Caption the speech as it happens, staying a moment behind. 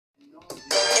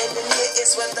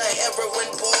is when the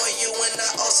heroin pour you. And I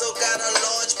also got a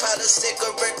large pot of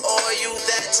cigarette oil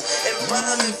that's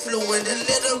embalming fluid,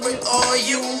 illiterate are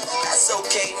you? That's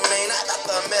okay, man, I got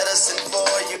the medicine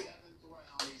for you.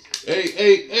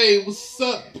 Hey, what's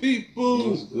up,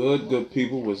 people? What's good, good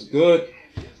people? What's good?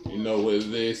 You know what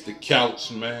it is, the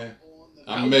couch, man.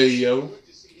 I'm Mayo.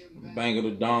 Bang of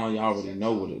the Dawn, y'all already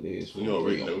know what it is. You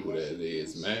already know who that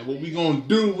is, man. What we gonna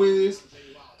do is,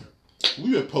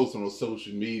 we been posting on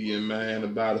social media, man,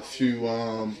 about a few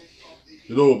the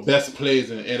little best players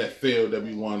in the NFL that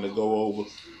we wanted to go over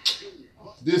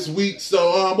this week.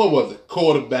 So, what was it?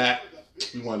 Quarterback.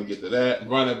 We want to get to that.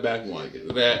 Running back. We want to get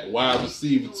to that. Wide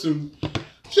receiver too.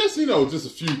 Just, just a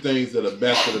few things that are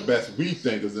best of the best we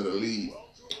think is in the league.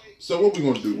 So what we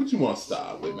gonna do? What you want to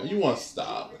start with, man? You want to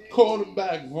start with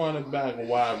quarterback, running back, and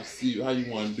wide receiver? How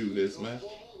you want to do this, man?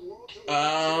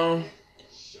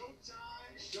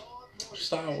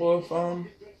 Start with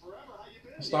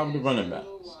the running backs.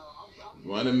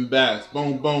 Running backs,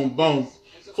 boom, boom, boom.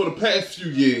 For the past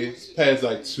few years, past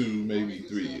like 2, maybe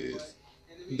 3 years,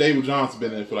 David Johnson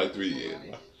been in for like 3 years.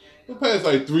 Man. For the past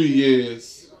like 3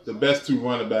 years, the best 2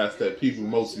 running backs that people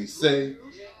mostly say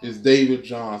is David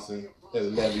Johnson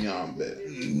and Le'Veon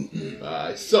Bell.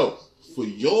 Alright, so for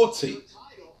your take,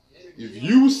 if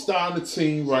you start a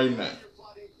team right now,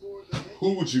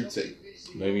 who would you take?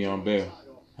 Le'Veon Bell,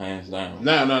 hands down.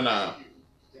 Nah.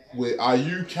 Are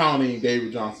you counting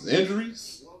David Johnson's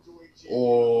injuries?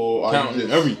 Or are counting you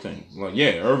just everything? Like, yeah,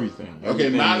 everything. Okay,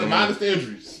 Everything minus the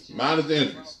injuries. Minus the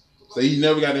injuries. Say he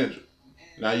never got injured.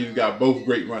 Now you've got both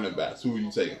great running backs. Who are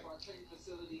you taking?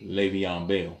 Le'Veon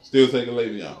Bell. Still taking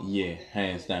Le'Veon? Yeah,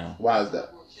 hands down. Why is that?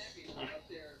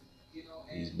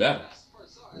 He's better.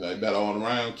 Like better all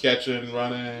around, catching,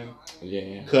 running,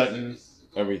 yeah, cutting.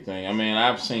 Everything. I mean,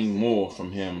 I've seen more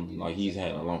from him. Like, he's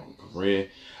had a long career.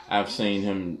 I've seen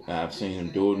him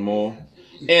do it more.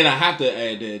 And I have to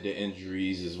add the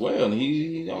injuries as well. And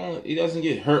he doesn't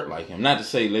get hurt like him. Not to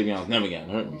say Le'Veon's never gotten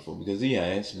hurt before, because he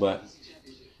has, but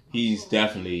he's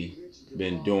definitely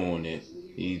been doing it.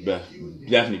 He's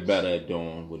definitely better at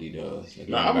doing what he does.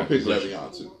 I would pick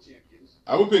Le'Veon too.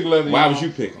 I would pick Le'Veon. Why would you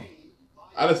pick him?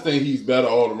 I just think he's better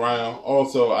all around.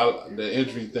 Also, the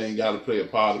injury thing got to play a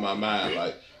part of my mind.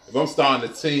 Like, if I'm starting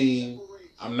a team,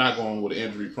 I'm not going with an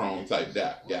injury-prone type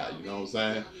guy. You know what I'm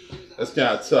saying? That's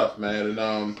kind of tough, man. And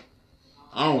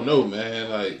I don't know, man.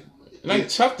 Like, it ain't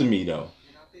tough to me though.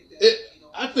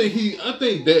 I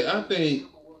think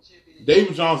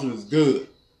David Johnson is good,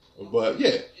 but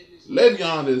yeah,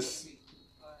 Le'Veon is.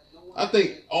 I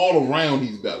think all around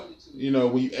he's better.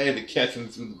 When you add the catching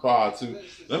to the part too.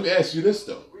 Let me ask you this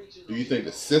though: do you think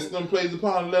the system plays a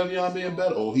part in Le'Veon being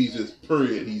better, or he's just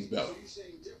period he's better?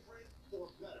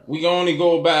 We can only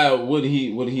go by what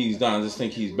he's done. I just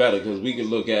think he's better, because we could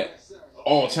look at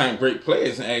all-time great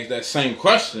players and ask that same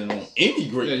question on any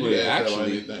great player.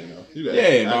 Actually,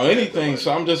 anything.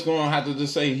 So I'm just going to have to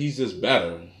just say he's just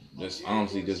better. Just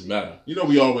honestly, just better.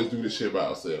 We always do this shit by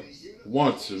ourselves.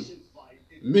 Want to.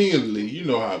 Me and Lee, you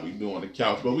know how we do on the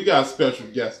couch, but we got a special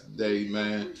guest today,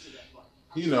 man.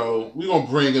 We gonna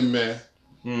bring him in.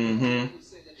 Mm-hmm.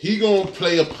 He gonna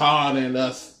play a part in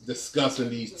us discussing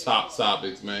these top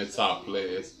topics, man, top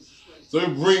players. So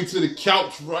we bring to the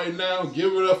couch right now.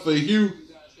 Give it up for Hugh.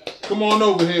 Come on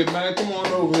over here, man. Come on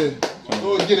over here.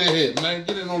 Go get in here, man.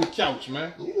 Get in on the couch,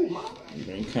 man.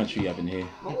 Bring country up in here.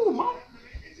 Oh,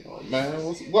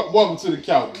 man, welcome to the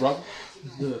couch, brother.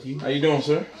 Good, Hugh. How you doing,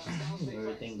 sir?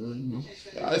 Everything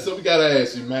good. All right, so we gotta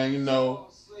ask you, man.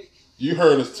 You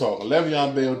heard us talk.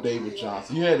 Le'Veon Bell, David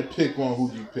Johnson. You had to pick one.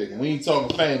 Who you picking? We ain't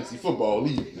talking fantasy football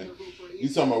either, man. You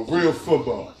talking about real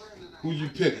football. Who you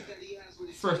picking?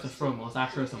 First and foremost, I've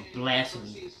heard some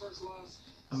blasphemy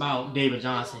about David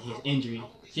Johnson, his injury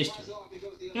history.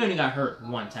 He only got hurt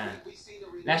one time.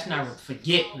 Let's not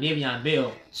forget Le'Veon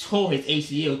Bell tore his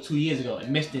ACL 2 years ago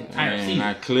and missed the entire season.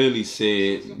 I clearly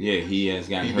said, he has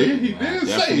gotten hurt. He did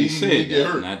say he didn't get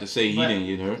hurt. Not to say he didn't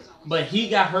get hurt. But he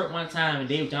got hurt one time and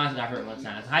David Johnson got hurt one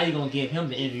time. So how you going to give him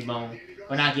the injury bone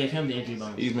but not give him the injury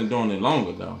bone? He's been doing it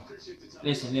longer, though.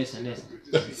 Listen.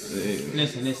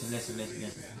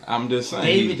 I'm just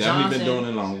saying, he's definitely been doing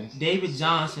it longer. David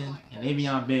Johnson and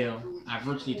Le'Veon Bell are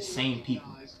virtually the same people.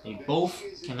 They both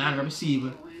can line a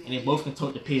receiver, and they both can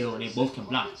tote the pill, and they both can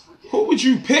block. Who would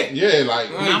you pick? Yeah,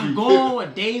 I'm going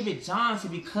with David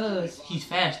Johnson because he's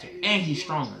faster and he's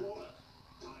stronger.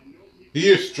 He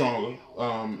is stronger.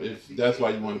 If that's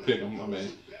why you want to pick him, I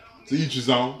mean, to each his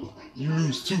own. You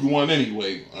lose 2-1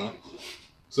 anyway.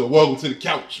 So welcome to the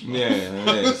couch. Yeah,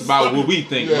 it's about what we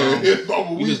think. Yeah, it's about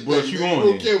what we just think. brought you on We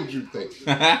don't here. care what you think.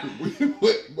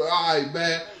 All right,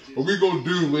 man. what we gonna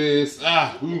do is we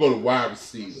gonna go to wide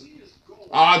receiver.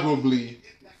 Arguably,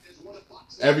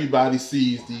 everybody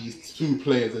sees these two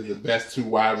players as the best two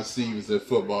wide receivers in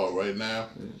football right now,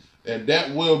 and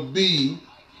that will be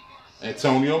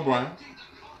Antonio Brown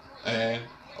and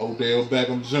Odell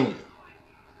Beckham Jr.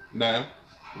 Now,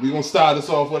 we're going to start this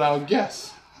off with our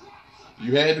guess.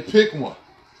 You had to pick one.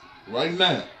 Right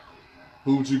now,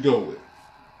 who would you go with?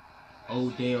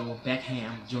 Odell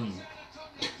Beckham Jr.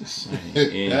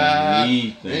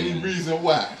 Anything. Any reason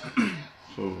why?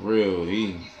 For real,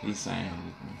 he's saying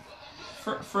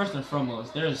anything. First and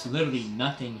foremost, there's literally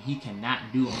nothing he cannot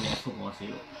do on that football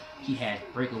field. He has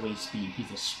breakaway speed. He's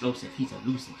explosive. He's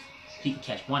elusive. He can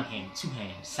catch one hand, two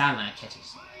hands, sideline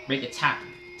catches, break a tackle,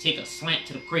 take a slant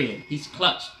to the crib. He's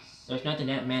clutch. There's nothing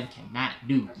that man cannot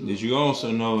do. Did you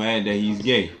also know, Ed, that he's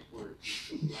gay?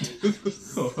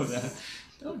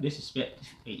 Don't disrespect.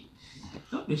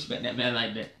 Don't disrespect that man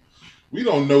like that. We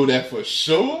don't know that for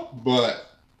sure, but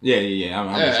Yeah.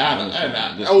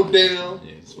 Odell,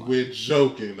 Yeah, it's fine. we're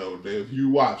joking, Odell, if you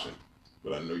watching,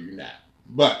 but I know you're not.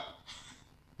 But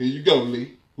here you go,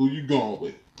 Lee. Who you going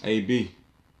with? AB.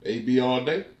 AB all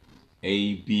day?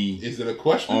 AB Is it a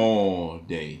question? all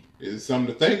day. Is it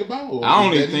something to think about? Or I is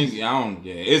only that think easy?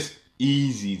 it's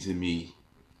easy to me.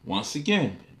 Once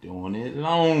again, doing it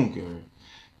longer.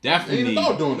 Definitely. Ain't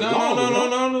about doing it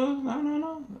longer,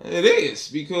 No. It is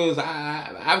because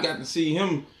I've got to see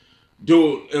him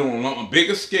do it on a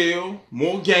bigger scale,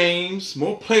 more games,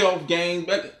 more playoff games,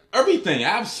 but everything.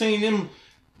 I've seen him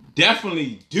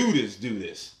definitely do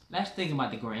this. Let's think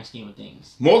about the grand scheme of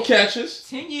things. More catches,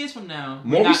 10 years from now,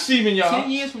 more receiving yards. 10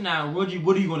 years from now, what are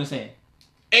you going to say?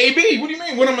 AB, what do you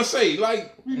mean? What am I gonna say?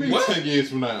 Like, What do you mean what? 10 years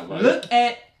from now, right? Look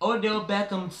at Odell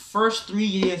Beckham's first 3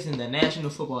 years in the National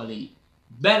Football League.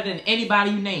 Better than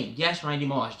anybody you name. Yes, Randy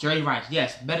Moss, Jerry Rice.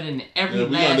 Yes, better than every Yeah,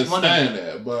 we last one of understand them.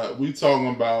 that, but we talking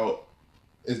about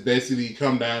it's basically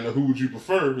come down to who would you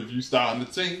prefer if you starting the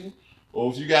team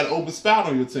or if you got an open spot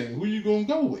on your team. Who you gonna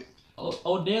go with?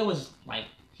 Odell was like,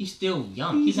 he's still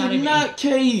young. He's He's not a even.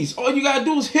 nutcase. All you gotta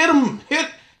do is hit him.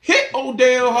 Hit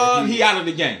Odell hard. He out of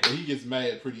the game. He gets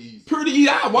mad pretty easy. Pretty easy.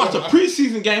 I watched a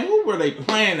preseason game. Who were they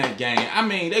playing that game? I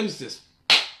mean, they was just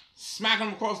smacking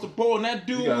him across the board, and that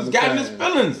dude You gotta was got in his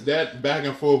understand, feelings. That back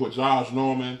and forth with Josh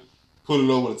Norman put it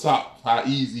over the top. How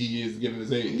easy he is to get in his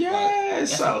head. Yeah,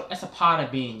 so That's a part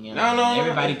of being, you know. no.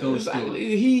 Everybody goes through it.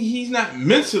 exactly. He's not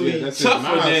mentally Yeah, that's his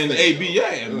tougher than mindset. AB.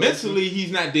 Yeah, mentally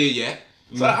he's not there yet.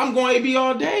 So I'm going AB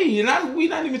all day, and we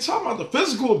not even talking about the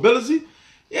physical ability.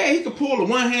 Yeah, he could pull a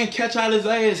one hand catch out his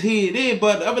ass head in,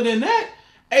 but other than that,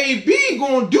 AB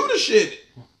gonna do the shit.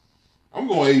 I'm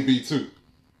going AB too.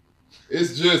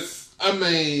 It's just, I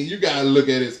mean, you gotta look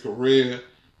at his career,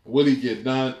 what he get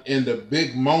done, in the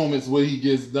big moments what he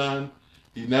gets done.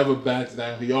 He never backs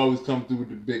down. He always comes through with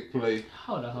the big play.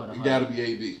 Hold on. You gotta be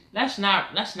AB. Let's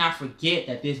not forget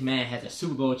that this man has a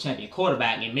Super Bowl champion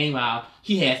quarterback, and meanwhile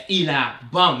he has Eli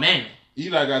Bum Manning.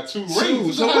 Eli got 2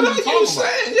 rings. So What what the hell are you you talking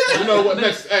saying? about? Yeah. You know what?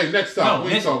 Next time. No, We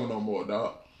ain't next- talking no more,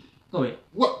 dog. Go ahead.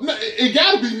 What? No, it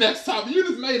gotta be next time. You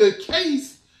just made a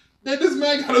case that this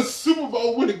man got a Super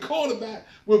Bowl winning quarterback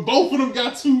when both of them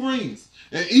got 2 rings.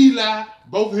 And Eli,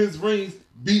 both of his rings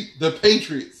beat the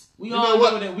Patriots. We You all know know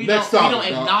what? that we Next don't topic,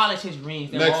 dog. acknowledge his rings.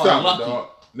 They're Next all topic, lucky. dog.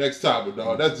 Next topic,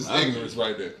 dog. That's just Okay. ignorance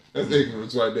right there. That's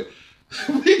ignorance right there.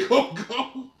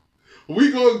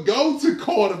 We gonna go to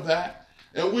quarterback,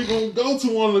 and we gonna go to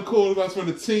one of the quarterbacks from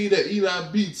the team that Eli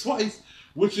beat twice,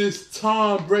 which is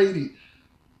Tom Brady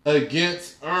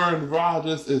against Aaron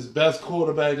Rodgers, his best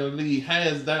quarterback in the league.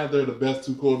 Hands down, they're the best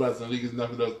 2 quarterbacks in the league. There's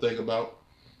nothing else to think about.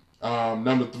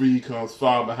 Number 3 comes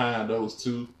far behind those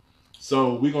 2.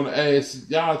 So we're gonna ask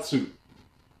y'all 2.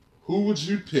 Who would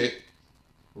you pick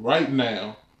right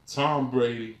now? Tom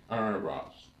Brady, Aaron Rodgers.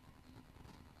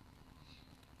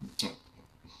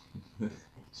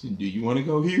 Do you want to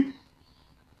go, Hugh?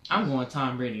 I'm going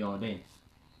Tom Brady all day.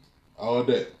 All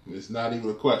day. It's not even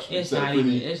a question. It's that not pretty-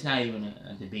 even. It's not even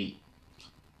a debate.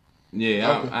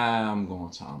 Yeah, Okay. I'm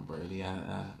going Tom Brady.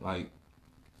 I like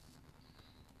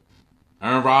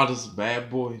Aaron Rodgers is a bad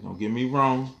boy. Don't get me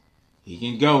wrong. He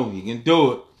can go. He can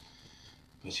do it.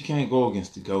 But you can't go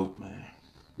against the GOAT, man.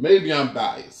 Maybe I'm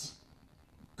biased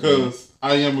because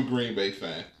I am a Green Bay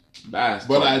fan, Biased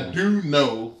but I talking. do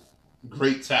know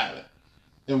great talent.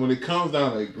 And when it comes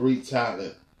down to great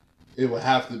talent, it would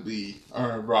have to be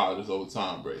Aaron Rodgers over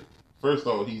Tom Brady. First of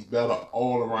all, he's better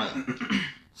all around.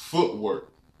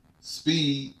 Footwork,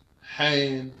 speed,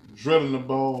 hand, drilling the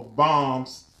ball,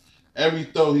 bombs, every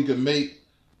throw he could make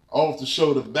off the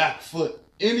shoulder, back foot,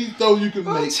 any throw you can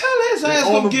Well, make. tell his and ass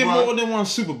on gonna the get run. more than one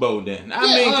Super Bowl then. I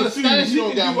Yeah, mean, I understand confused. he You don't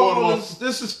can got do more than all one.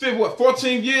 this is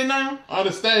 14th year now? I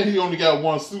understand he only got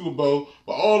one Super Bowl,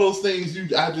 but all those things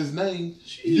I just named,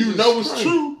 you Jesus know it's Christ.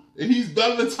 true, and he's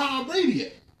better than Tom Brady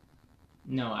at.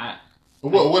 No,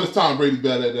 What is Tom Brady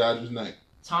better at that I just named?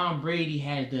 Tom Brady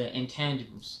has the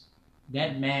intangibles.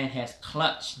 That man has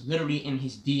clutch literally in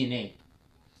his DNA.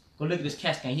 Go look at this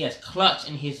CAT scan. He has clutch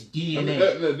in his DNA.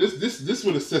 I mean, this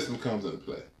where the system comes into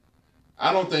play.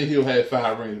 I don't think he'll have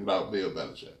 5 rings without Bill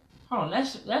Belichick. Hold on,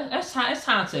 it's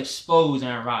time to expose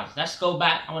Aaron Rodgers. Let's go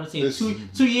back. I want to say Listen.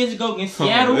 two years ago against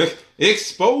Seattle.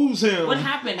 Expose him. What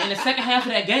happened in the second half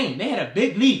of that game? They had a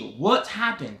big lead. What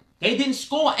happened? They didn't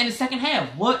score in the second half.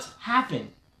 What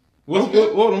happened? What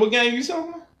game you talking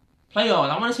about? Playoffs.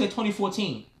 I want to say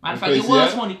 2014. Matter of fact, They it played was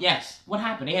Seattle? 20. Yes. What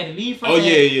happened? They had a lead for Oh,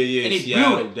 yeah. And they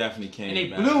Seattle blew it. definitely came And they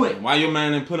back. blew it. Why your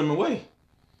man didn't put him away?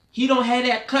 He don't have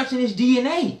that clutch in his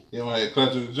DNA. He don't have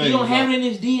clutch of the James. He don't have it in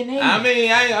his DNA. I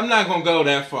mean, I'm not going to go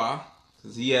that far.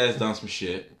 Because he has done some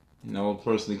shit. You know,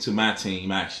 personally to my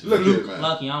team, actually. Look here, man.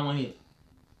 Lucky, I don't want to hit.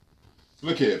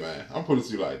 Look here, man. I'm putting it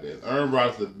to you like this. Aaron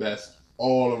Rodgers is the best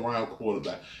all-around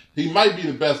quarterback. He might be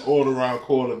the best all-around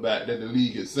quarterback that the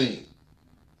league has seen.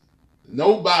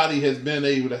 Nobody has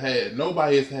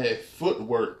had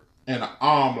footwork and an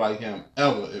arm like him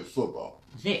ever in football.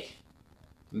 Vic.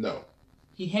 No.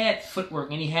 He had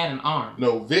footwork and he had an arm.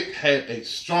 No, Vic had a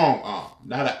strong arm,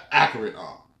 not an accurate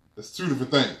arm. That's two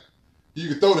different things. You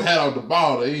can throw the hat out the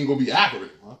ball, they ain't gonna be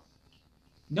accurate, huh?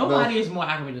 Nobody is more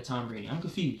accurate than Tom Brady. I'm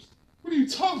confused. What are you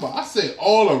talking about? I said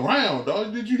all around,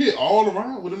 dog. Did you hear all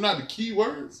around? Were them not the key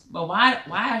words? But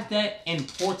why is that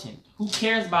important? Who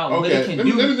cares about what Okay, he can let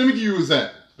me do? give you an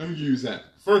example.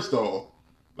 First off,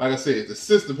 like I said, the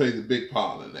system plays a big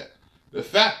part in that. The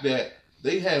fact that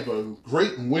they have a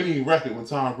great winning record when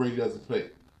Tom Brady doesn't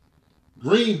play.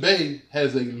 Green Bay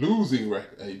has a losing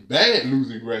record, a bad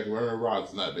losing record when Aaron Rodgers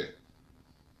is not there.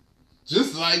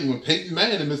 Just like when Peyton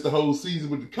Manning missed the whole season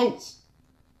with the Colts.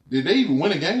 Did they even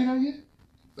win a game that year?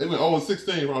 They went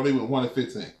 0-16, or they went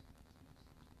 1-15.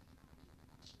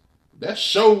 That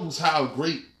shows how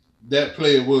great that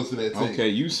player was to that team. Okay,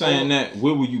 you saying that,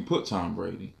 where will you put Tom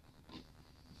Brady?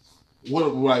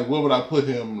 What would I put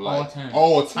him like? All time.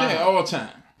 All time. Yeah, all time.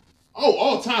 Oh,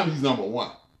 all time he's number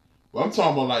one. But I'm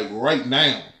talking about like right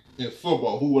now in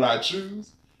football, who would I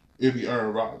choose? It'd be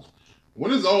Aaron Rodgers.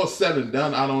 When it's all said and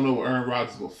done, I don't know where Aaron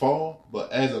Rodgers will fall.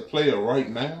 But as a player right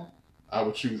now, I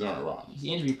would choose Aaron Rodgers. He's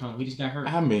injury prone. He just got hurt.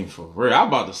 I mean, for real. I'm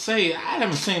about to say, I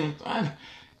haven't seen him.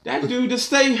 That dude just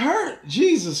stay hurt.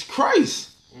 Jesus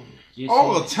Christ. Just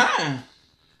All the saying. time.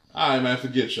 All right, man,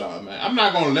 forget y'all, man. I'm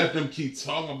not going to let them keep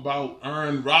talking about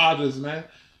Aaron Rodgers, man.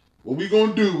 What we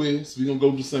going to do is we going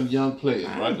to go to some young players,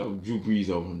 I'd right? go Drew Brees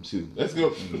over him, too. Let's go.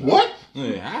 What?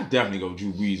 Yeah, I'd definitely go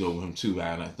Drew Brees over him, too,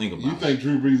 now that I think about You it. think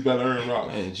Drew Brees better than Aaron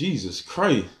Rodgers? Man, Jesus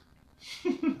Christ.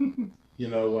 You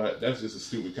know what? That's just a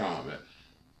stupid comment.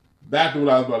 Back to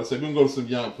what I was about to say. We're going to go to some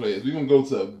young players. We're going to go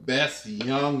to the best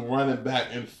young running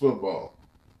back in football.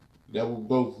 That will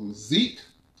go through Zeke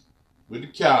with the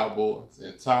Cowboys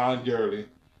and Todd Gurley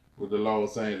with the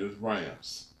Los Angeles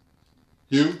Rams.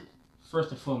 Hugh?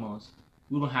 First and foremost,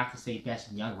 we don't have to say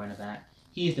best young running back.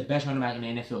 He is the best running back in the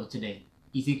NFL today.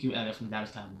 Ezekiel Elliott from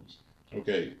Dallas Cowboys.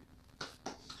 Okay.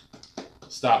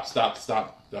 Stop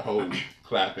the whole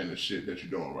clapping and shit that you're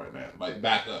doing right now. Like,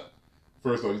 back up.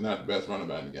 First of all, he's not the best running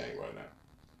back in the game right now.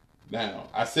 Now,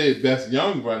 I said best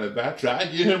young running back. Try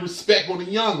to give him respect on the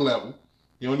young level.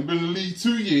 He only been in the league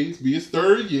 2 years. Be his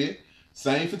third year.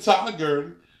 Same for Todd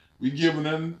Gurley. We giving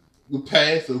them the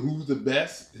pass of who's the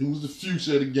best, who's the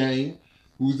future of the game,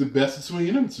 who's the best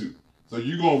between them two. So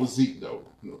you going with Zeke, though,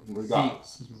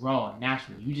 regardless. He's raw,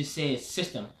 natural. You just said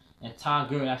system. And Todd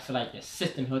Gurley, I feel like the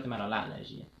system helped him out a lot last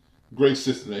year. Great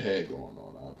system they had going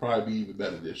on. I'll probably be even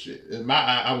better this shit. In my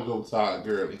eye, I would go with Todd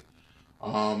Gurley.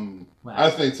 I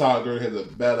just think Todd Gurley has a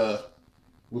better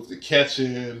with the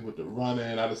catching, with the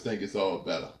running. I just think it's all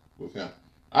better with him.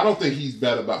 I don't think he's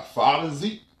better by far than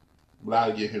Zeke, but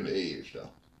I'll give him the edge, though.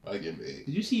 I'll give him the edge.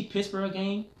 Did you see Pittsburgh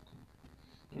game?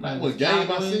 Like what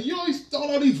game I see? You always throw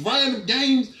all these random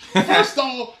games. First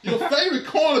off, your favorite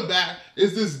cornerback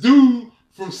is this dude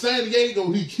from San Diego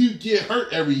who keep get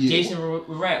hurt every year. Jason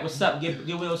Verrett, what's up? Get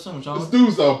well soon, This Charles.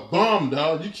 dude's a bum,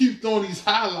 dog. You keep throwing these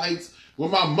highlights where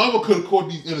my mother could have caught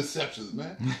these interceptions,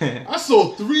 man. I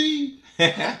saw three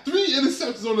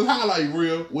interceptions on his highlight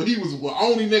reel where he was the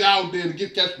only nigga out there to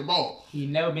catch the ball. He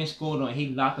never been scored on. He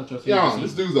locked up your favorite Yo, season.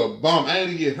 this dude's a bum and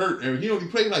he get hurt. And he only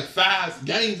played like 5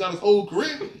 games out his whole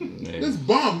career. Yeah. This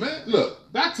bum, man.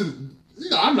 Look, back to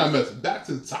I'm not messing. Back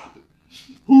to the topic.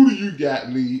 Who do you got,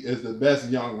 Lee, as the best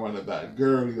young running back,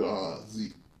 Gurley or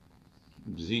Zeke?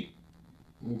 Zeke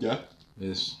Okay.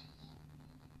 is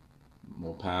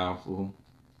more powerful,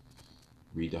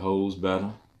 read the holes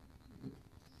better,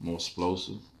 more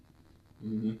explosive.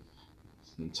 Mm-hmm.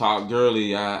 And Todd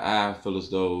Gurley, I feel as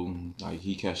though like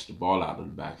he catch the ball out of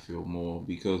the backfield more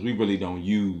because we really don't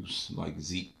use like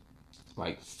Zeke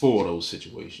like for those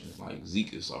situations. Like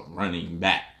Zeke is a running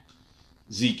back.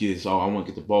 Zeke is I want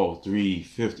to get the ball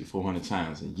 350, 400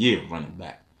 times a year running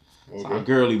back. Okay. Todd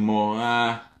Gurley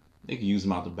more, they can use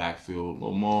him out the backfield a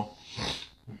little more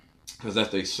because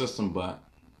that's their system. But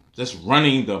just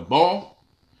running the ball,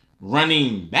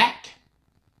 running back.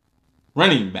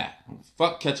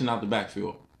 Fuck catching out the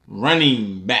backfield.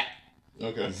 Running back.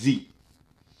 Okay. Zeke.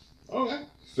 Okay.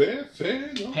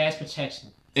 Fair. No. Pass protection.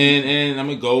 And I'm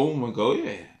gonna go,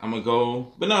 yeah. I'm gonna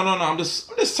go. But no. I'm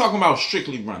just talking about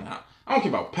strictly run out. I don't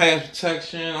care about pass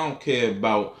protection. I don't care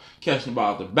about catching the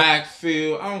ball out the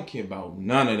backfield. I don't care about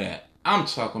none of that. I'm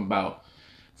talking about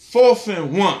 4th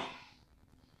and 1.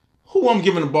 Who I'm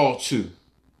giving the ball to?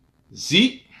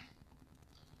 Zeke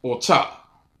or Todd?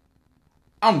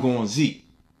 I'm going Zeke.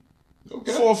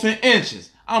 Okay. 4th and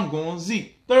inches. I'm going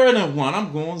Zeke. 3rd and 1.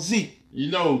 I'm going Zeke. You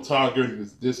know Todd Gurley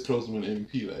was this close to winning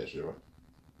MVP last year, right?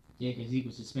 Yeah, because Zeke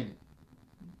was suspended.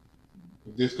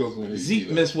 This close to winning MVP. Zeke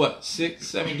last missed what? 6,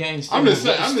 7 games. I'm just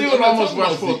saying. I'm Still not almost talking about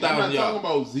rushed for Zeke. I'm 1,000 not talking yards.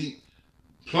 about Zeke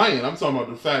playing. I'm talking about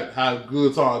the fact how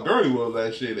good Todd Gurley was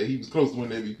last year that he was close to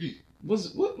winning MVP.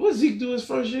 What Zeke do his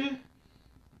first year?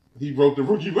 He broke the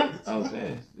rookie record. Oh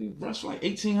man, he rushed like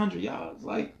 1,800 yards.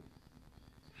 Like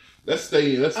Let's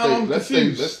stay with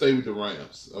confused. the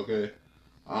Rams, okay?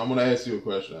 I'm gonna ask you a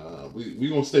question. We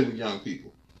gonna stay with young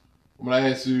people. I'm gonna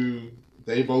ask you.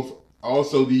 They both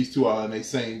also these two are in their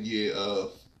same year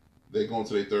of they're going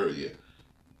to their 3rd year.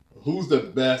 Who's the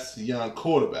best young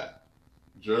quarterback?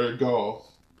 Jared Goff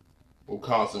or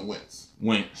Carson Wentz?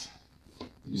 Wentz.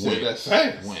 You said that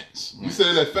fast. Wentz. You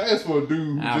said that fast for a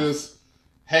dude who just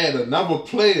had another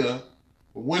player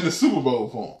win the Super Bowl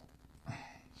for him.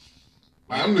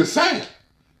 I'm just saying.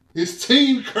 His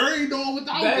team carried on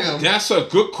without him. That's a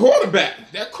good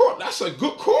quarterback. That's a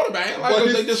good quarterback. Ain't like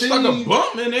they just stuck a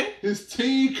bump in it. His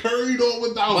team carried on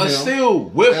without him. But still,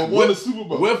 and won the Super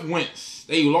Bowl. With Wentz,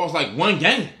 they lost like 1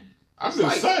 game. I'm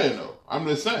just saying though. I'm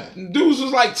just saying. Dudes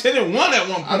was like 10 and 1 at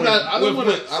one point. I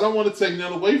don't want to take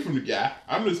that away from the guy.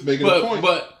 I'm just making a point.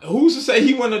 But who's to say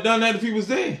he wouldn't have done that if he was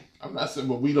there? I'm not saying,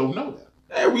 but we don't know that.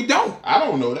 Yeah, we don't. I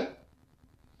don't know that.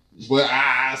 But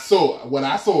I saw what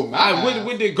I saw.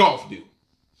 What did Golf do?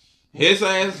 His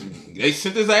ass, they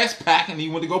sent his ass packing. He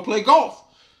went to go play golf.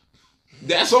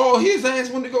 That's all his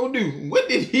ass went to go do. What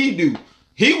did he do?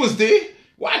 He was there.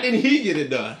 Why didn't he get it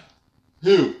done?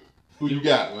 Who you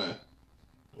got, man?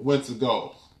 Wentz to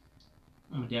golf.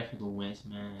 I'm definitely go Wentz,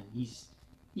 man. He's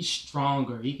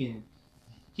stronger. He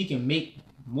can make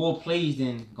more plays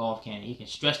than Goff can. He can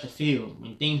stretch the field.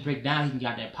 When things break down, he can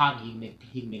get out that pocket. He can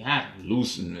make it happen.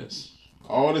 Looseness.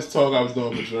 All this talk I was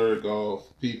doing for Jared Goff,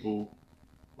 people.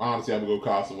 Honestly, I'm gonna go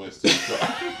Carson Wentz too. So.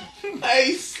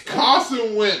 Nice.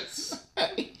 Carson Wentz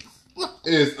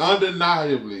is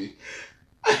undeniably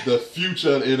the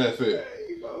future of the NFL.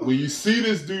 When you see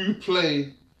this dude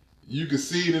play, you can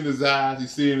see it in his eyes. You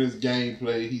see it in his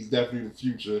gameplay. He's definitely the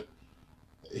future.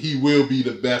 He will be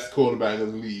the best quarterback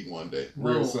in the league one day.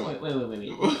 Real soon.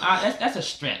 Wait. That's a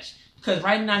stretch. Because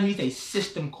right now he's a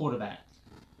system quarterback.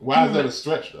 Why is that a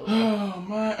stretch, though? Oh,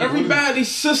 man. Everybody's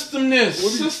system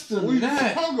this. System what that. What are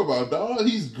you talking about, dog?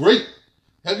 He's great.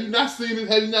 Have you not seen it?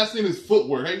 Have you not seen his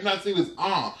footwork? Have you not seen his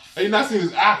arm? Have you not seen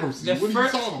his accuracy? What are you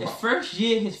talking about? His first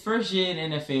year in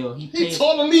the NFL, he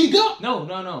tore the league up.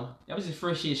 No. That was his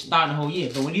first year starting the whole year.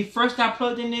 But when he first got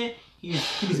plugged in there, he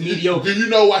was mediocre. Do you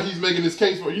know why he's making this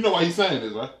case for? You know why he's saying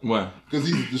this, right? What? Because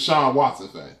he's a Deshaun Watson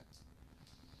fan.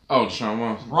 Oh, Deshaun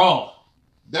Watson. Raw.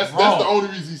 That's the only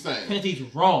reason he's saying. Because he's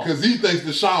raw. Because he thinks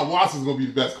Deshaun Watson's going to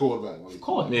be the best quarterback. Of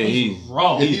course. Yeah, he's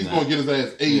raw. And he's going to get his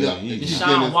ass ate up. He's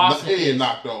getting his head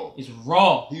knocked off. He's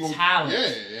raw. Talent.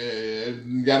 Yeah.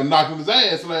 Got him knocked on his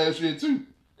ass last year, too.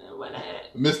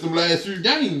 Missed them last few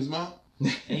games, man.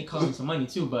 And he cost him some money,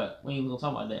 too, but we ain't going to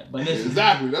talk about that. But listen,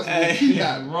 exactly. That's what he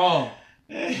got. Raw.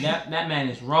 That man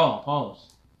is raw.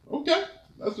 Pause. Okay.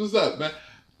 That's what's up, man.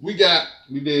 We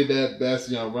did that best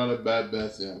young running back,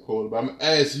 best young quarterback. I'm going to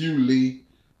ask you, Lee.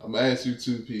 I'm going to ask you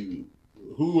two people.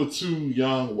 Who are 2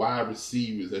 young wide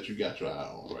receivers that you got your eye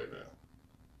on right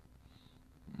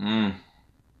now?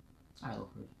 I go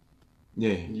for it.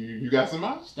 Yeah. You got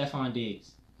somebody? Stephon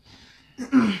Diggs.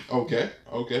 Okay.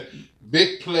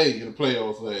 Big play in the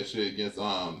playoffs last year against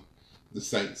the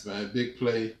Saints, man. Big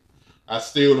play. I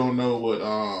still don't know what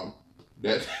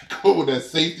that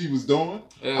safety was doing.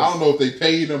 I don't know if they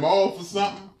paid him off or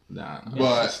something. Nah,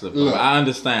 but look, I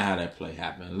understand how that play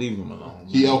happened. Leave him alone.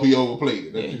 He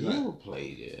overplayed it. Yeah, he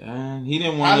overplayed it. And he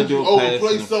didn't want to do a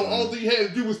overplay pass. So all he had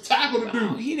to do was tackle the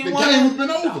dude. He the didn't game has been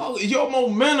over. No, your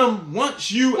momentum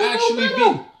once you actually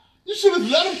beat. You should have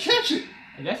let him catch it.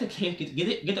 If that's the case,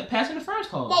 get the pass in the first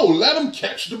call. No, let him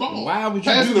catch the ball. Why would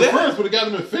you pass do in the that? first, but it got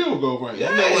him in field goal range.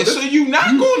 Yeah, you know what, so you're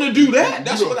not going to do that.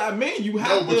 That's what I mean. You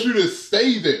have to. No, but you just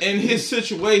stay there. In his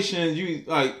situation, you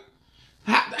like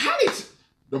how did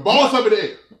the ball's up in the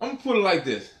air. I'm gonna put it like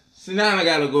this. So now I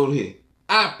gotta go here.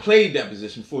 I played that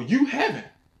position before. You haven't.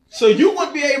 So you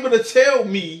wouldn't be able to tell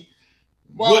me.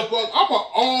 Well, I'm an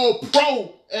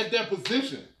all-pro at that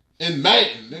position in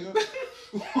Madden, nigga.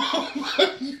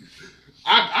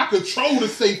 I control the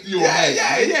safety on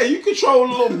Madden. Yeah. You control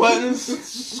the little buttons,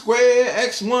 square,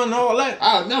 X1, all that.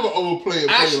 I'll never overplay a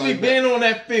play Actually like being that. on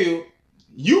that field,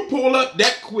 you pull up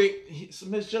that quick. It's a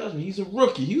misjudgment. He's a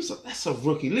rookie. That's a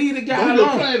rookie. Leave the guy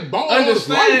alone.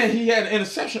 Understand he had an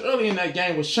interception early in that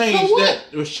game, which changed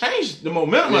changed the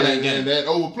momentum of that game. And that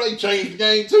overplay changed the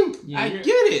game too. I get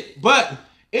it, but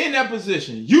in that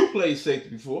position, you played safety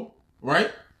before, right?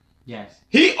 Yes.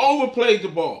 He overplayed the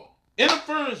ball.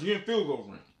 Interference, you're in field goal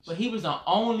range. But he was the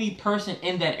only person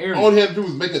in that area. All he had to do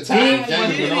was make a time.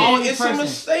 It's a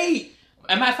mistake.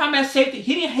 If I'm at safety,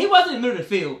 he wasn't in the middle of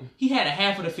the field. He had a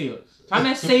half of the field. If I'm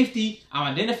at safety,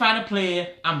 I'm identifying a player,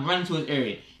 I'm running to his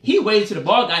area. He waited till the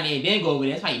ball got there and then go over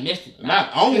there. That's why he missed it. Not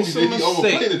only did he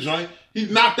overplay the joint, he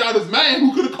knocked out his man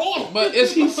who could have caught him. But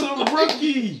is he some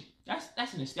rookie?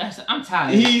 I'm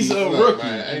tired. He's a rookie.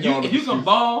 If you can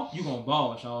ball, you gonna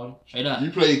ball, Charlie. Straight up.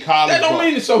 You played college. That don't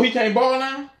mean it so he can't ball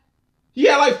now. He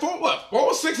had like 4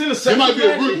 or 6 interceptions. He might be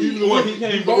a rookie.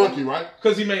 He was a rookie, right?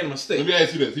 Because he made a mistake. Let me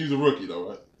ask you this: he's a rookie, though,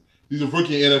 right? He's a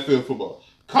rookie in NFL football.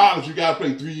 College, you gotta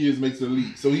play 3 years makes the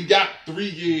league. So he got 3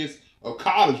 years of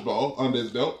college ball under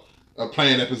his belt,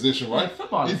 playing that position, right? Yeah,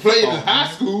 football. He played in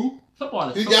high school. Football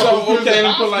is So okay,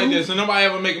 let me put it like this: and nobody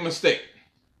ever make a mistake.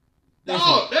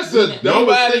 No, that's a dumb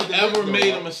nobody mistake ever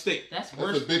made a mistake. That's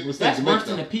worse. a big mistake. That's worse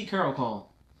than the Pete Carroll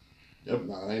call. Yep,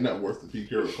 ain't nothing worse than Pete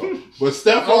Carroll call. But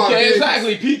Stephon Okay, Diggs,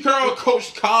 exactly. Pete Carroll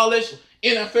coached college,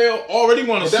 NFL, already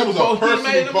won a that Super was Bowl. a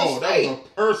personal He made a call. That mistake. was a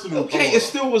personal call. Okay, it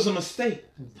still was a mistake.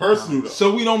 Personal though.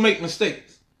 So we don't make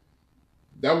mistakes.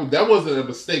 That wasn't a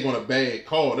mistake on a bad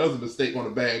call. That was a mistake on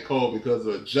a bad call because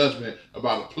of a judgment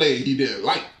about a play he didn't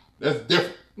like. That's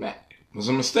different. Man, it was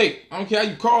a mistake. I don't care how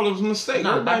you call it. It was a mistake.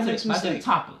 No, Everybody back makes to the mistakes.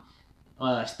 topic.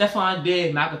 Stephon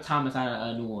Diggs, Michael Thomas out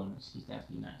of New Orleans. He's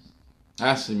definitely nice.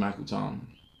 I see Michael Thomas.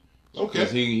 Okay.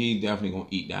 Because he definitely going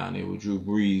to eat down there with Drew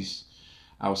Brees.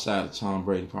 Outside of Tom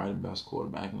Brady, probably the best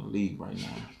quarterback in the league right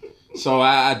now. So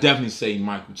I definitely say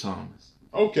Michael Thomas.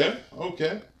 Okay.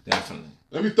 Definitely.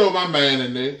 Let me throw my man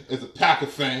in there as a Packer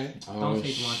fan. Don't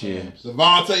take shit.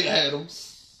 Devontae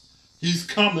Adams. He's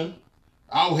coming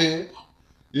out here.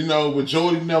 You know, with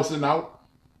Jordy Nelson out,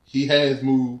 he has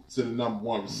moved to the number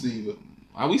 1 receiver.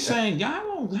 Are we saying,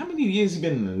 how many years he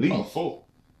been in the league? 4.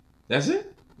 That's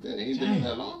it? Yeah, he ain't been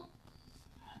that long.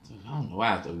 I don't know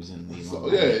why I thought he was in the league.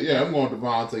 So, yeah, I'm going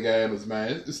Devontae Adams,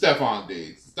 man. It's Stephon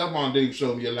Diggs. Stephon Diggs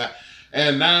showed me a lot.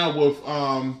 And now with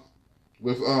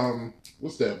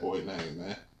what's that boy name,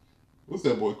 man? What's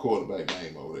that boy quarterback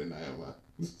name over there now, man?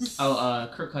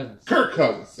 Kirk Cousins. Kirk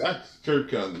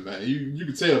Cousins, man. You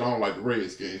can tell I don't like the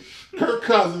Redskins. Kirk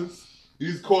Cousins,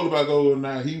 he's quarterback over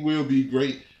now. He will be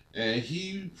great. And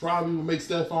he probably will make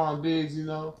Stephon Diggs, you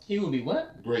know. He will be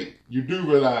what? Great. You do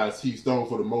realize he's thrown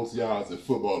for the most yards in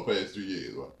football the past 3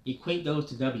 years, right? Equate those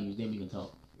to W's, then we can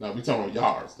talk. Now, we talking about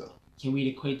yards, though. Can we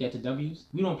equate that to W's?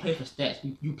 We don't play for stats.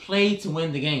 You play to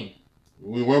win the game.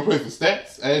 We want to play for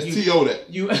stats? Ask T.O. that.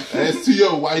 Ask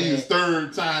T.O. why he was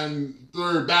third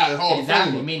ballot Hall of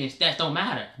Exactly. Famer. Meaning stats don't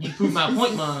matter. You prove my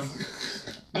point, Mom.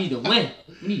 We need to win.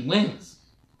 We need wins.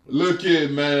 Look here,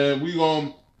 man. We going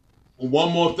to...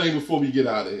 One more thing before we get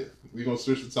out of here. We're going to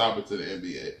switch the topic to the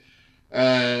NBA.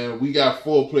 And we got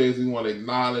 4 players we want to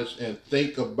acknowledge and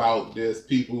think about this.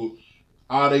 People,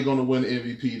 are they going to win the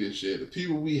MVP this year? The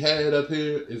people we had up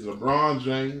here is LeBron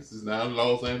James. He's now in the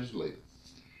Los Angeles Lakers.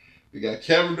 We got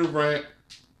Kevin Durant.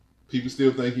 People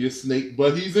still think he's a snake,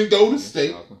 but he's in Golden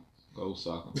State. Go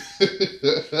soccer.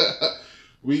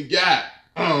 We got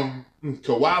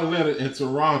Kawhi Leonard in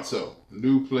Toronto.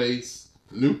 New place,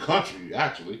 new country,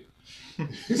 actually.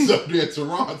 He's up there in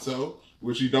Toronto,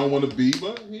 which he don't want to be,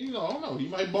 but I don't know. He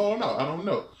might ball out. I don't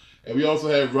know. And we also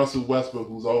have Russell Westbrook,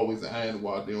 who's always an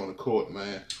animal out there on the court,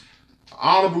 man.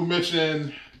 Honorable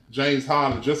mention, James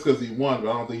Harden, just because he won,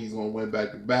 but I don't think he's going to win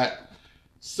back-to-back.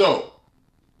 So,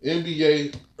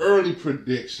 NBA early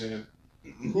prediction.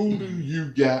 Who do you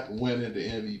got winning the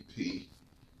MVP?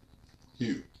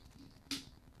 Hugh.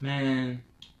 Man,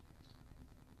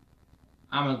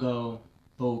 I'm gonna go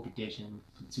bold prediction.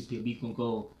 Two people. We can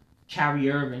go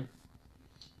Kyrie Irving.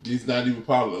 He's not even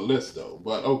part of the list though,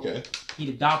 but okay. He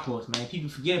the dark horse, man. People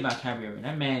forget about Kyrie Irving.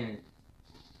 That man is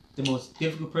the most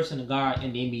difficult person to guard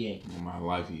in the NBA. In my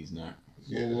life, he's not.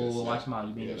 Yeah, Whoa, watch him out.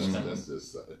 You been disrespectful. that's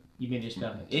just You been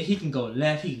disrespectful. He can go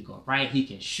left. He can go right. He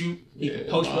can shoot. He can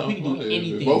post up. He can do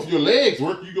anything. If both your legs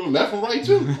work, you go left and right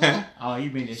too. Oh, you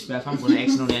been disrespectful. I'm going to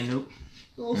exit on that note.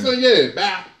 You know what I'm saying? Yeah,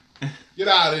 bye. Get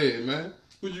out of here, man.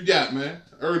 Who you got, man?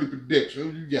 Early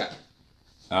prediction. Who you got?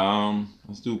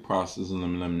 Let's do process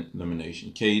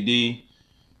elimination. KD,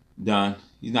 done.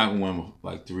 He's not gonna win with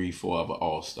like 3-4 other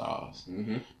All-Stars.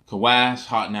 Mm-hmm. Kawhi's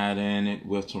hot night in it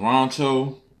with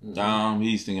Toronto. Mm-hmm.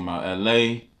 He's thinking about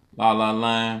LA. La La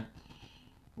Land.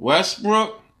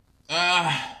 Westbrook.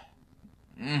 All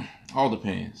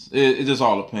depends. It just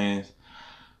all depends.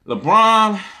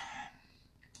 LeBron.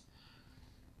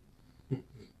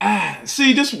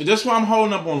 See, this why I'm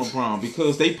holding up on LeBron,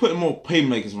 because they put more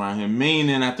playmakers around him.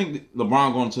 Meaning, I think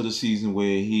LeBron going to the season where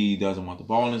he doesn't want the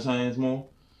ball in his hands more.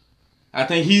 I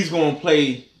think he's going to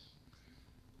play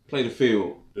the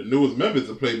field. The newest member is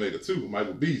a playmaker too,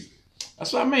 Michael Beasley.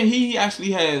 That's what I mean. He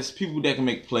actually has people that can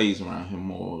make plays around him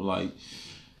more. Like,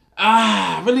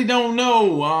 I really don't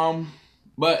know.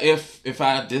 But if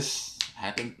I just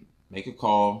had to make a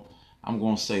call, I'm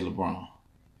going to say LeBron.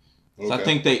 Okay. So I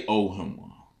think they owe him one.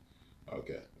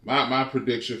 Okay. My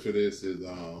prediction for this is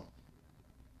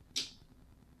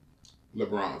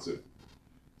LeBron too.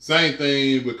 Same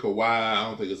thing with Kawhi. I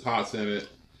don't think it's hot in it.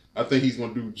 I think he's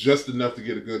going to do just enough to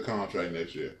get a good contract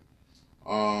next year.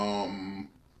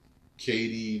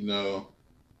 KD, no.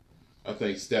 I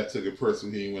think Steph took it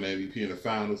personally. He didn't win MVP in the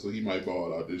finals, so he might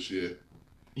ball out this year.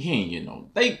 He ain't get no.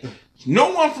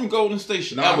 No one from Golden State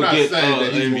should I'm ever not get saying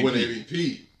that he's MVP. going to win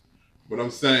MVP. But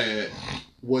I'm saying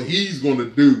what he's going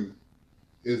to do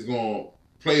is going to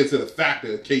play into the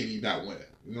factor of KD not winning.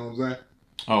 You know what I'm saying?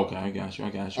 Okay, I got you.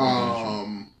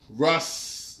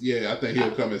 Russ, yeah, I think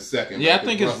he'll come in second. Yeah, I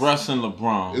think it's Russ and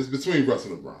LeBron. It's between Russ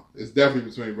and LeBron. It's definitely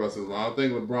between Russ and LeBron. I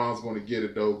think LeBron's going to get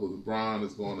it though, because LeBron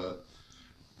is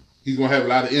he's going to have a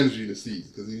lot of energy this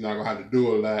season, because he's not going to have to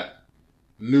do a lot.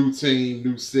 New team,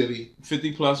 new city.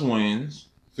 50 plus wins.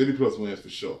 50 plus wins for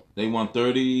sure. They won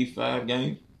 35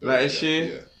 games last year.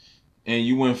 Yeah. And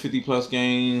you win 50 plus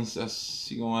games,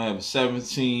 you're going to have a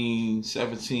 17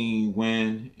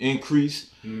 win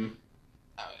increase. Mm-hmm.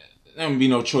 There would be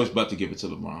no choice but to give it to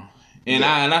LeBron. And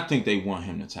I think they want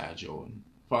him to tie Jordan.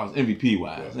 As far as MVP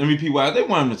wise. Yeah. MVP wise, they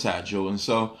want him to tie Jordan.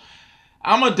 So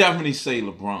I'm going to definitely say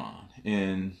LeBron.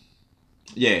 And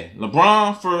yeah,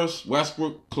 LeBron first,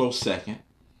 Westbrook close second.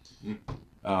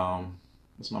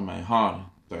 That's my man Harden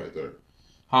third.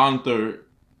 Harden third,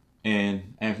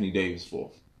 and Anthony Davis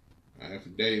fourth.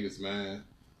 Anthony Davis, man.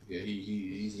 Yeah,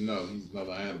 he's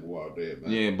another animal out there,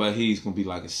 man. Yeah, but he's gonna be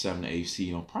like a 7 to 8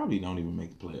 seed. Probably don't even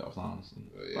make the playoffs, honestly.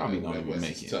 Yeah, probably don't even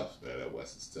make it. Tough, man. That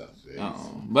West is tough. Yeah,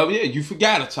 but yeah, you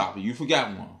forgot a topic. You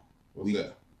forgot one. What's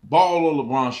that? Ball or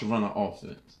LeBron should run an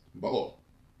offense. Ball.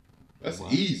 That's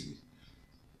easy.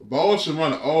 Ball should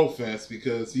run an offense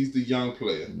because he's the young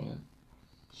player.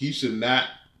 He should not.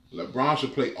 LeBron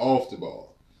should play off the ball.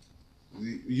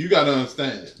 You got to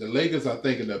understand, the Lakers are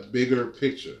thinking the bigger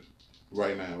picture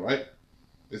right now, right?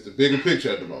 It's the bigger picture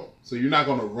at the moment. So you're not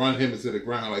going to run him into the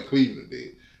ground like Cleveland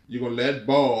did. You're going to let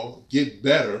Ball get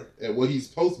better at what he's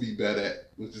supposed to be better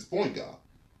at, which is point guard.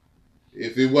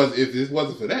 If this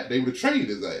wasn't for that, they would have traded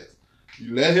his ass.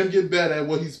 You let him get better at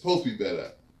what he's supposed to be better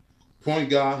at.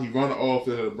 Point guard, he run the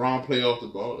offense, LeBron play off the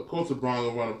ball. Of course, LeBron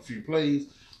will run a few plays,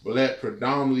 but let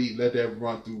that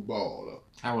run through Ball, though.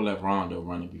 I would let Rondo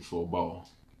run it before Ball.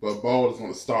 But Ball is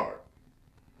going to start.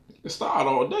 It start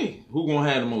all day. Who going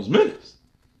to have the most minutes?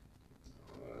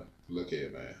 Look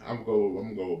here, man. I'm going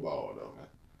to go with Ball, though, man.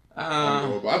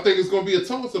 I think it's going to be a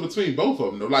toss-up between both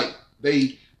of them, though. Like,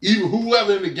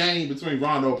 whoever in the game between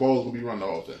Rondo and Ball is going to be running the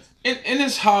offense. And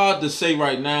it's hard to say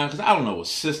right now, because I don't know what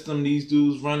system these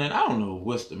dudes running. I don't know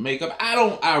what's the makeup.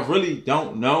 I really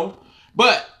don't know.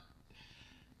 But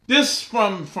this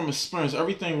from experience,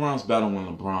 everything runs better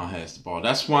when LeBron has the ball.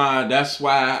 That's why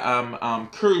I'm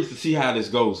curious to see how this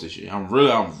goes this year.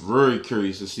 I'm very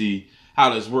curious to see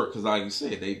how this works, because like you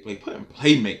said, they put in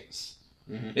playmakers.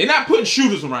 Mm-hmm. They're not putting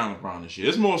shooters around LeBron this year.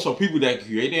 It's more so people that can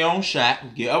create their own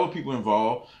shot, get other people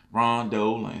involved.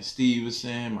 Rondo, Lance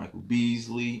Stevenson, Michael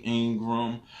Beasley,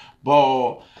 Ingram,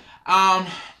 Ball. I'm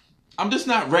just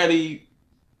not ready.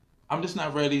 I'm just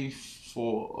not ready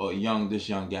for this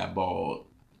young guy Ball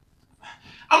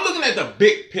I'm looking at the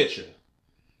big picture.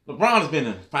 LeBron's been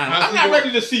in the finals. I'm not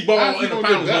ready to see ball in the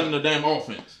finals running the damn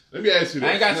offense. Let me ask you this.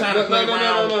 I ain't got time to play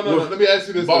around. No. Let me ask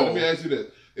you this. Ball. Let me ask you this.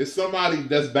 Is somebody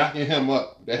that's backing him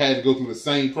up that had to go through the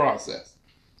same process?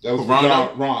 That was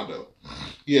Rondo.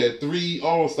 He had 3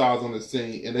 All-Stars on his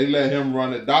team, and they let him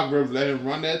run it. Doc Rivers let him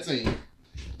run that team.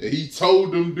 And he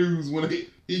told them dudes when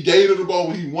he gave him the ball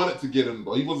when he wanted to get him the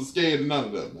ball. He wasn't scared of none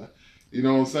of them, man. You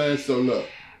know what I'm saying? So, look.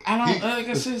 I don't, like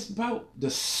I said, it's about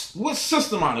what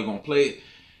system are they going to play?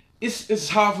 It's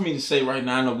hard for me to say right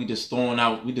now. I know we just throwing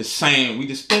out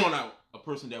a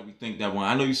person that we think that won.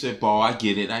 I know you said ball. I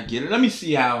get it. Let me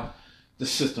see how the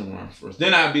system runs first.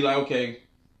 Then I'd be like, okay,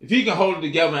 if he can hold it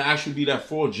together and actually be that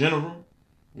 4 general,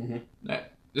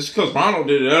 that just because Ronald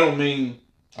did it, that don't mean.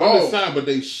 I'm just saying, but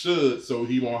they should, so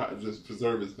he won't have to just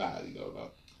preserve his body,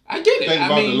 though. I get it. Think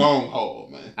about the long haul,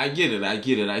 man. I get it. I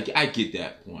get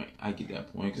that point.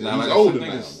 Because he's older now,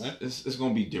 man. It's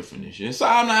going to be different this year. So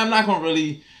I'm not going to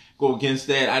really go against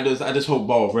that. I just hope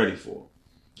Ball's ready for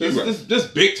it. This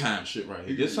big time shit right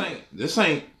here. This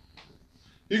ain't.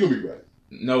 He gonna be ready.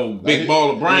 No big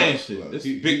ball of brain shit. This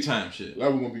big time shit.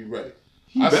 Like we're gonna be ready.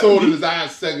 I saw it in his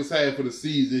eyes second half of the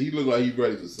season. He looked like he's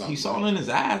ready for something. He saw it in his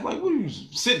eyes. Like, what are you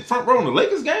sitting front row in the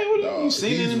Lakers game? What are you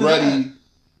seeing in his ready eyes?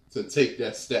 To take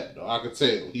that step, though. I can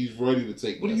tell he's ready to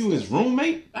take. What are you, his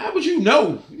roommate? How would you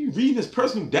know? Are you reading his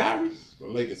personal diary? A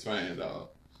Lakers fan, dog.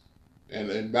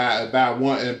 And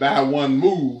by one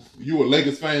move, you a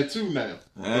Lakers fan too now.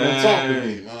 Don't talk to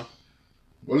me, man.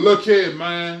 But look here,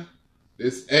 man.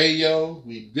 This Ayo,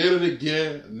 we did it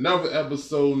again. Another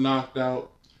episode knocked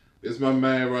out. This my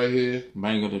man right here.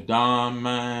 Banger the Don,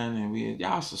 man. And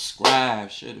y'all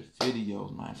subscribe, share the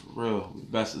videos, man. For real. We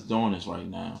best is doing this right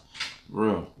now. For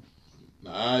real.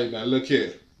 Alright, man. Look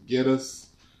here. Get us.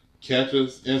 Catch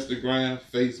us. Instagram,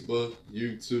 Facebook,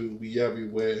 YouTube. We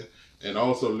everywhere. And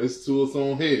also listen to us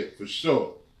on here, for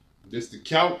sure. This the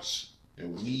couch,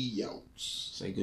 and we out. Say good.